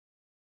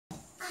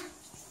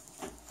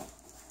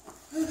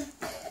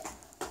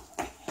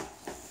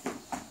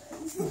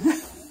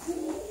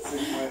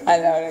A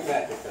la hora.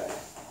 Espérate.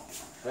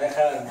 Voy a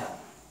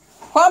dejar...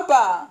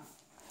 Juanpa,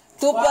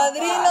 tu Juanpa.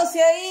 padrino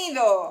se ha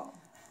ido.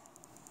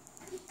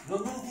 No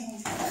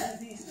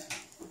dices.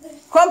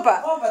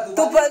 Juanpa, Juanpa,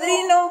 tu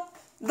padrino.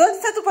 ¿Dónde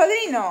está tu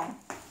padrino?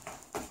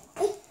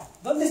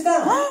 ¿Dónde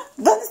está? ¿Ah?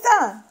 ¿Dónde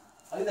está?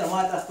 Ahorita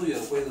nomás atrás tuyo,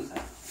 lo puedes usar.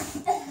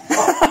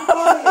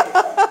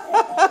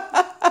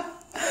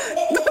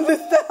 ¿Dónde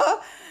está?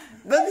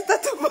 ¿Dónde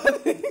está tu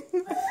padrino?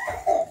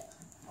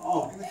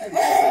 Oh, ¿qué me está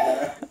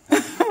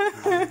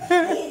diciendo?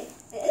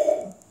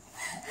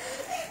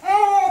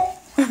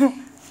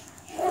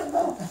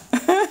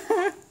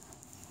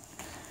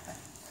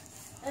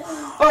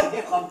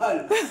 Oye, Juan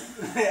Pablo.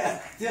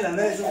 Tío,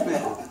 no eres un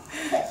perro.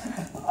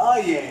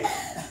 Oye.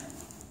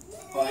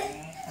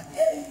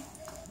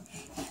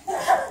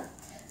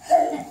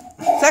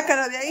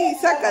 Sácalo de ahí,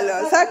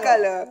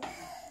 sácalo.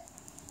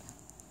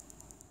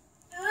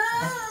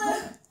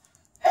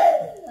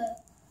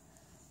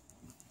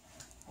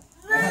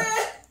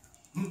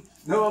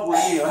 No va a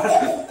poder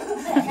llevar.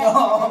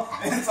 No,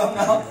 eso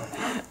no.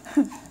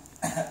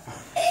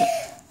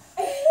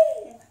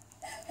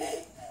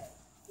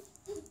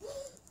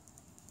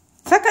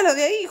 Sácalo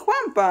de ahí,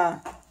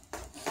 Juanpa.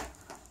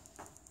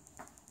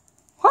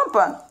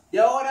 Juanpa, ¿Y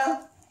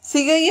ahora?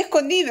 sigue ahí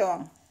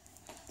escondido.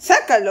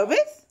 Sácalo,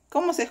 ¿ves?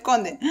 ¿Cómo se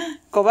esconde?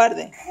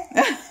 Cobarde.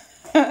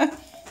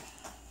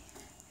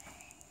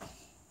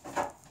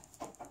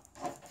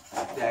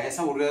 Ya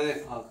se aburrió de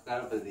jugar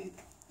al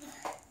padrinito.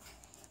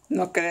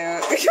 No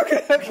creo, yo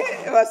creo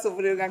que va a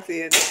sufrir un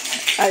accidente.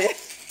 Ay,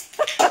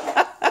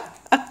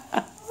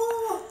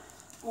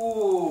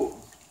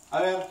 A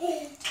ver.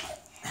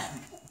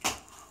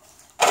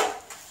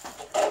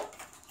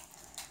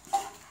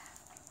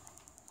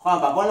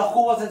 Juanpa, pon los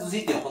cubos en su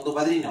sitio con tu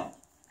padrino.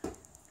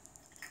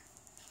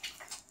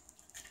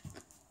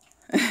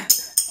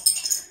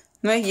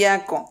 no es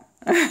yaco.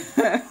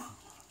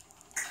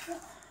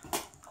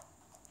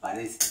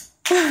 Parece.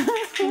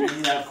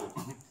 Mira,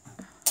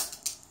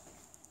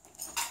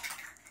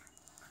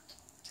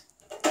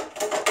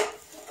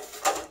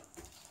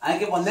 hay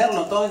que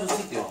ponerlo todo en su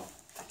sitio.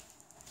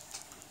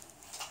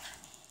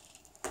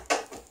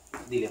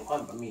 Dile,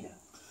 Juanpa, mira.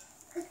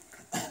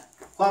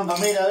 Juanpa,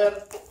 mira, a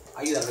ver.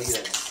 Ayúdalo.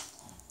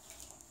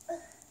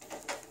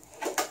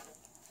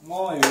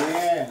 Muy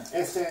bien.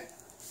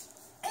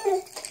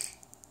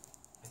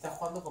 Está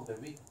jugando con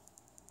Pepito.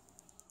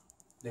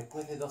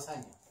 Después de 2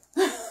 años.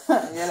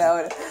 Ya la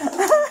hora.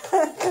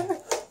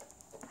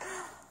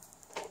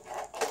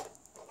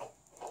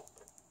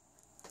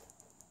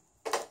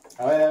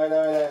 A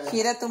ver.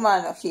 Gira tu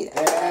mano, gira.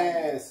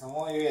 Eso,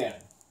 muy bien.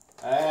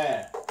 A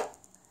ver.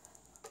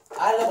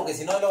 Hazlo porque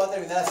si no lo va a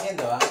terminar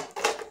haciendo, ¿ah?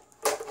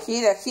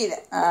 Gira.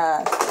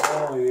 Ah,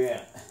 Muy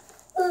bien.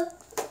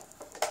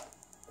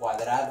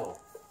 Cuadrado.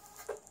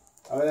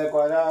 A ver el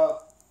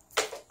cuadrado.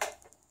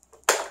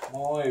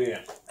 Muy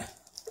bien.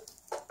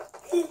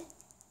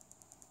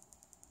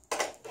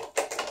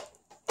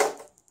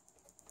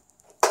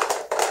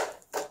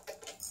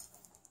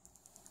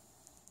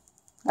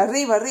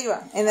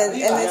 arriba. En el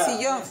Arriba,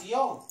 sillón. En el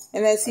sillón.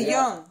 En el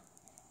sillón.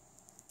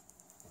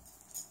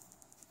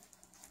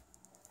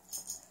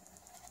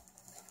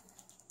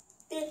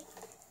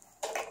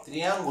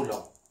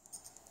 Triángulo.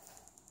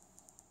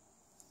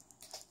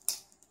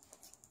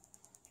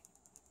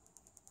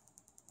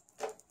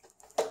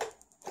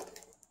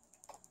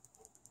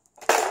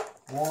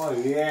 Muy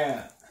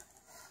bien.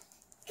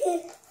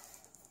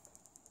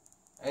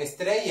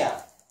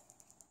 Estrella.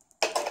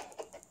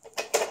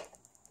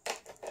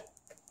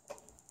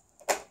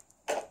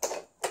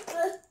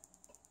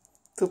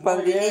 Tu Muy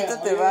padrinito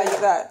bien, te muy va a bien.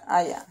 ayudar.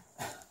 Ah, ya.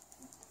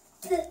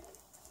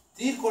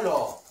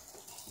 Círculo.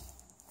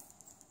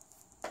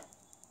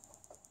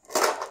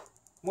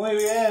 Muy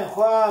bien,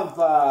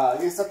 Juanpa.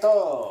 Y está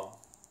todo.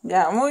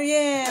 Ya, muy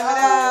bien,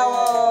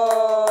 bravo.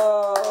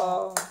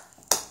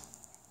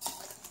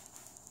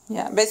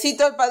 Ya,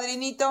 besito al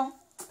padrinito.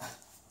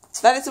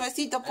 Dale su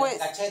besito, pues. El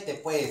cachete,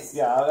 pues.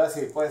 Ya, ahora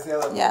sí, puedes ir a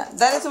dormir. Ya,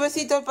 dale su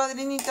besito al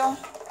padrinito.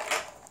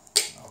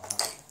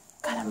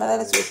 Caramba,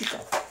 dale su besito.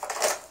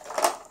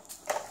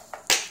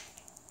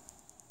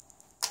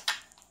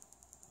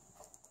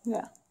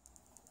 Ya.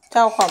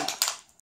 Chao, Juan.